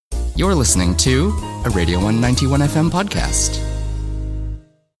You're listening to a Radio 191 FM podcast.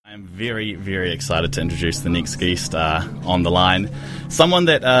 I'm very, very excited to introduce the next guest on the line. Someone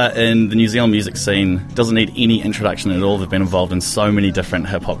that in the New Zealand music scene doesn't need any introduction at all. They've been involved in so many different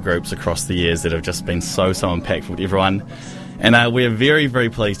hip-hop groups across the years that have just been so impactful to everyone. And we're very, very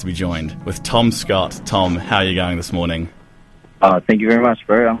pleased to be joined with Tom Scott. Tom, how are you going this morning? Thank you very much,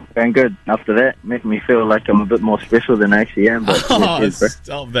 bro. I'm going good. After that, making me feel like I'm a bit more special than I actually am. But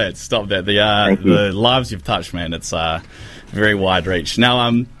Stop that. The lives you've touched, man, it's very wide reach.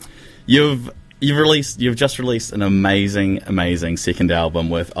 Now, you've just released an amazing second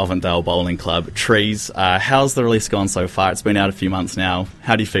album with Avondale Bowling Club, Trees. How's the release gone so far? It's been out a few months now.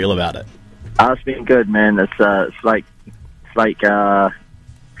 How do you feel about it? It's been good, man. It's like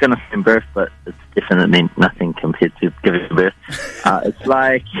gonna give birth, but it's definitely nothing compared to giving birth. It's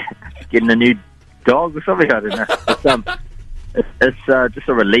like getting a new dog or something. I don't know. It's just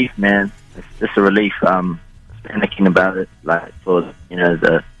a relief, man. It's just a relief. Panicking about it, like for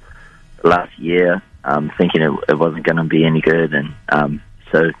the last year, thinking it wasn't going to be any good, and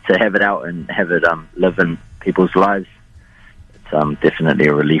so to have it out and have it live in people's lives, it's definitely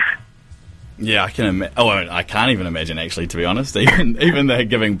a relief. Yeah, I can't even imagine, actually, to be honest. Even the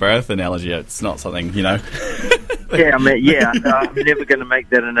giving birth analogy, it's not something, Yeah, I'm never going to make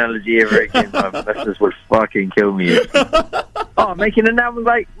that analogy ever again. My missus would fucking kill me. Making an album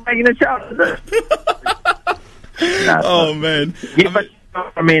like making a child. Man. Yeah, but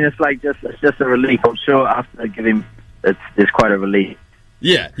I mean, it's just a relief. I'm sure after giving, there's quite a relief.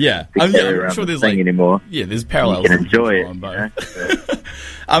 Yeah. I'm sure there's anymore. Yeah, there's parallels. You can enjoy it.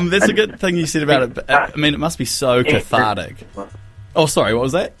 That's a good thing you said about it. But, I mean, it must be so cathartic. Oh, sorry, what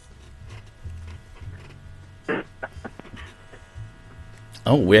was that?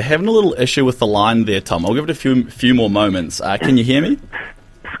 Oh, we're having a little issue with the line there, Tom. I'll give it a few more moments. Can you hear me?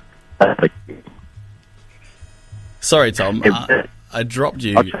 Sorry, Tom. I dropped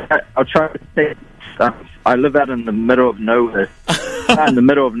you. I'll try to say I live out in the middle of nowhere. In the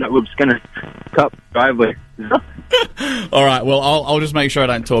middle of nowhere, just going to cut driveway. All right, well, I'll just make sure I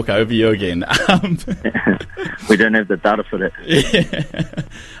don't talk over you again. We don't have the data for that.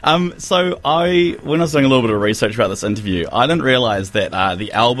 Yeah. So when I was doing a little bit of research about this interview, I didn't realise that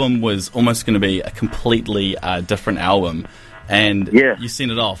the album was almost going to be a completely different album. And you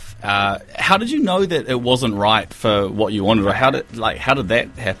sent it off. How did you know that it wasn't right for what you wanted, or how did that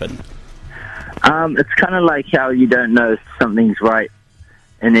happen? It's kind of like how you don't know if something's right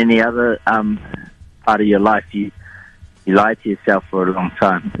in any other part of your life. You lie to yourself for a long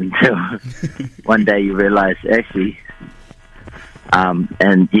time until one day you realize, actually, and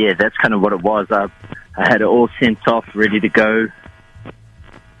that's kind of what it was. I had it all sent off, ready to go,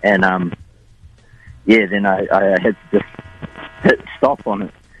 and then I had to just hit stop on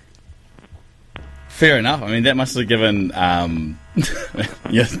it. Fair enough. I mean, that must have given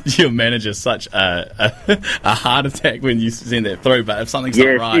your manager such a heart attack when you sent that through. But if something's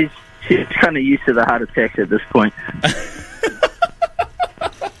not right, she's kind of used to the heart attacks at this point.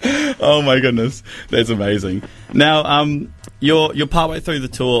 Oh my goodness, that's amazing. Now, you're partway through the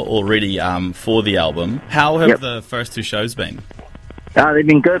tour already for the album. How have the first two shows been? They've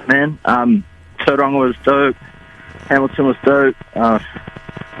been good, man. Tauranga was dope. Hamilton was dope. A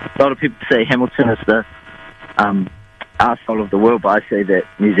lot of people say Hamilton is the arsehole of the world, but I say that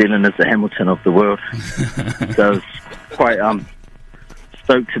New Zealand is the Hamilton of the world. So I was quite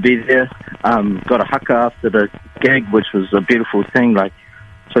stoked to be there. Got a haka after the gig, which was a beautiful thing, like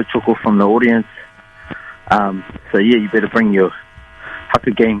so chuckle from the audience. You better bring your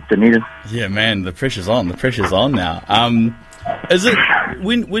haka game, Dunedin. Yeah, man, the pressure's on. The pressure's on now. Is it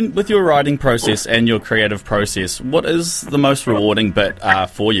when with your writing process and your creative process, what is the most rewarding bit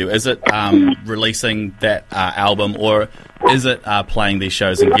for you? Is it releasing that album, or is it playing these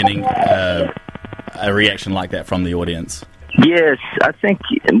shows and getting a reaction like that from the audience? Yes, I think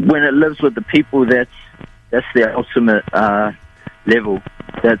when it lives with the people, that's the ultimate level.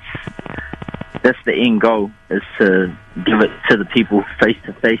 That's the end goal, is to give it to the people face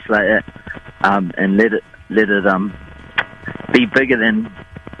to face like that, and let it be bigger than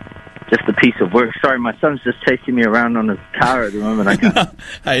just a piece of work. Sorry, my son's just chasing me around on his car at the moment.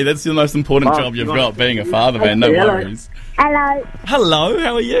 Hey, that's the most important job you've got, being a father, man. No worries. Hello,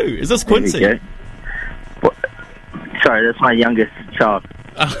 how are you? Is this Quincy? Sorry, that's my youngest child.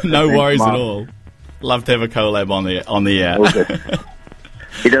 No worries at all. Love to have a collab on the air.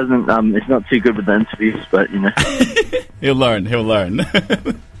 He doesn't. It's not too good with the interviews, but he'll learn.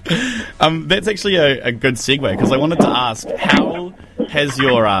 That's actually a good segue, because I wanted to ask, how has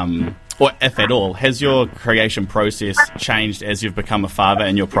your or if at all, has your creation process changed as you've become a father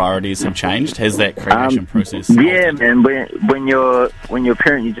and your priorities have changed? Has that creation process? Yeah, man. When you're a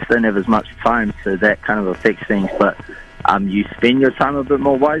parent, you just don't have as much time, so that kind of affects things. But you spend your time a bit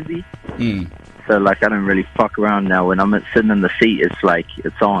more wisely. So like, I don't really fuck around now. When I'm sitting in the seat, it's like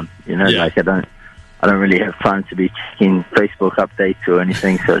it's on. You know, like I don't really have time to be checking Facebook updates or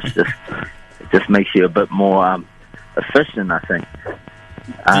anything. So it just makes you a bit more efficient, I think.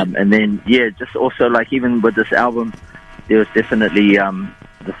 And then, just also, like, even with this album, there was definitely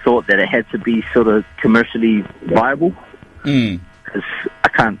the thought that it had to be sort of commercially viable. Because I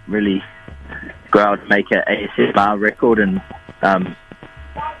can't really go out and make an ASMR record and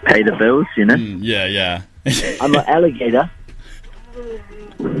pay the bills, you know? Yeah. I'm an alligator.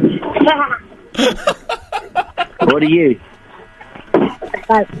 What are you?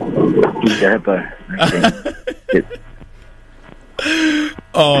 He's a hippo. Okay.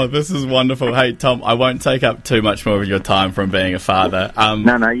 Oh, this is wonderful. Hey, Tom, I won't take up too much more of your time from being a father.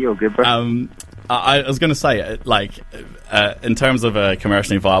 No, you're good, bro. I was going to say, like, in terms of a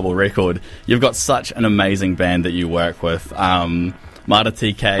commercially viable record, you've got such an amazing band that you work with. Mara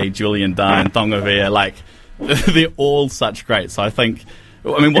TK, Julian Dunn, Thongavia, like, they're all such great. So I think,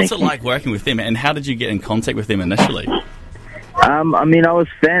 what's it like working with them, and how did you get in contact with them initially? I was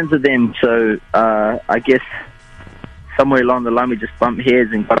fans of them, so I guess somewhere along the line we just bumped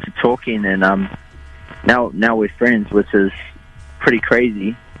heads and got to talking, and now we're friends, which is pretty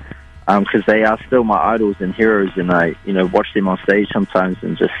crazy, because they are still my idols and heroes, and I watch them on stage sometimes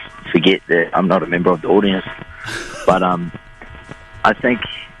and just forget that I'm not a member of the audience. But I think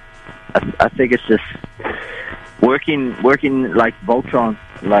it's just working like Voltron,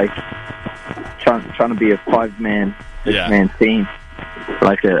 like trying to be a 5-man, 6-man team.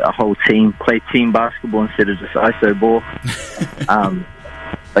 Like a whole team, play team basketball instead of just ISO ball.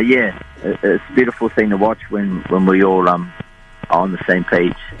 But yeah, it's a beautiful thing to watch when we all are on the same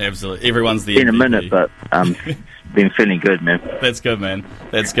page. Absolutely, everyone's the MVP. In a minute, but been feeling good, man. That's good, man.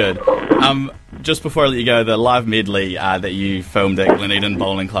 That's good. Just before I let you go, the live medley that you filmed at Gleneden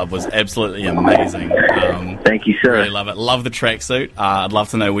Bowling Club was absolutely amazing. Thank you, sir. Really love it. Love the tracksuit. I'd love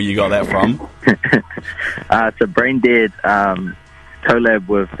to know where you got that from. It's a Brain Dead collab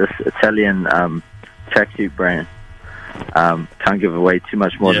with this Italian tracksuit brand. Can't give away too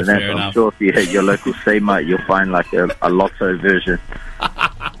much more than that, but I'm sure if you hit your local Kmart, you'll find like a Lotto version.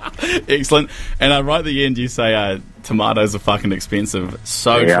 Excellent. And right at the end you say tomatoes are fucking expensive.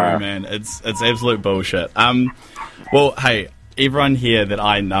 So true, man. It's absolute bullshit. Well, hey, everyone here that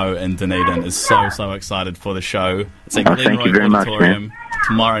I know in Dunedin is so excited for the show. It's at Glenroy Auditorium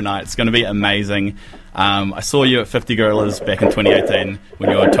tomorrow night. It's going to be amazing. I saw you at 50 Gorillas back in 2018 when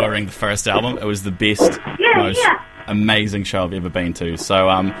you were touring the first album. It was the best, most amazing show I've ever been to. So,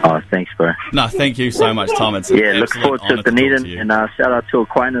 thanks, bro. No, thank you so much, Tom. It's look forward to Dunedin, and shout out to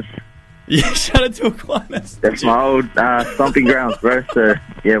Aquinas. Yeah, shout out to Aquinas. That's my old stomping grounds, bro. So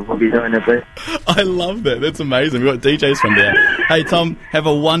yeah, we'll be doing it, bit. I love that. That's amazing. We've got DJs from there. Hey, Tom, have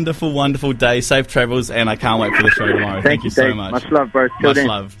a wonderful day. Safe travels, and I can't wait for the show tomorrow. Thank you so much. Much love, bro. Much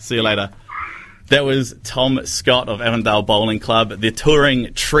love. See you later. That was Tom Scott of Avondale Bowling Club. They're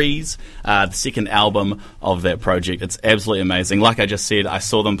touring Trees, the second album of that project. It's absolutely amazing. Like I just said, I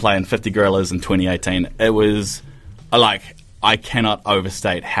saw them play in 50 Gorillas in 2018. It was, I cannot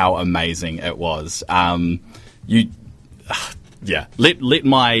overstate how amazing it was. I'm usually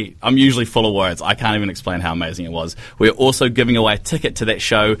full of words. I can't even explain how amazing it was. We're also giving away a ticket to that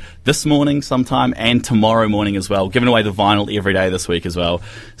show this morning sometime and tomorrow morning as well. Giving away the vinyl every day this week as well.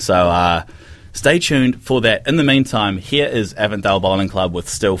 So, stay tuned for that. In the meantime, here is Avondale Bowling Club with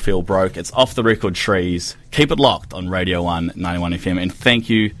Still Feel Broke. It's off the record Trees. Keep it locked on Radio 1 91 FM. And thank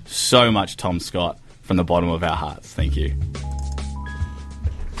you so much, Tom Scott, from the bottom of our hearts. Thank you.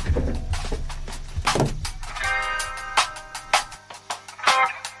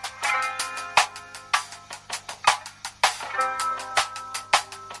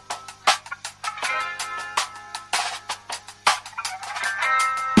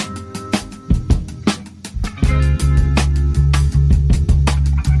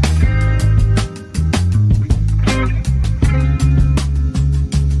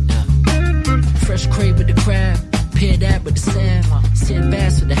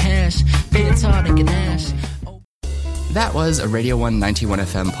 That was a Radio 1 91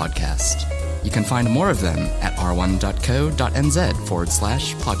 FM podcast. You can find more of them at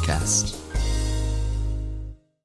r1.co.nz/podcast.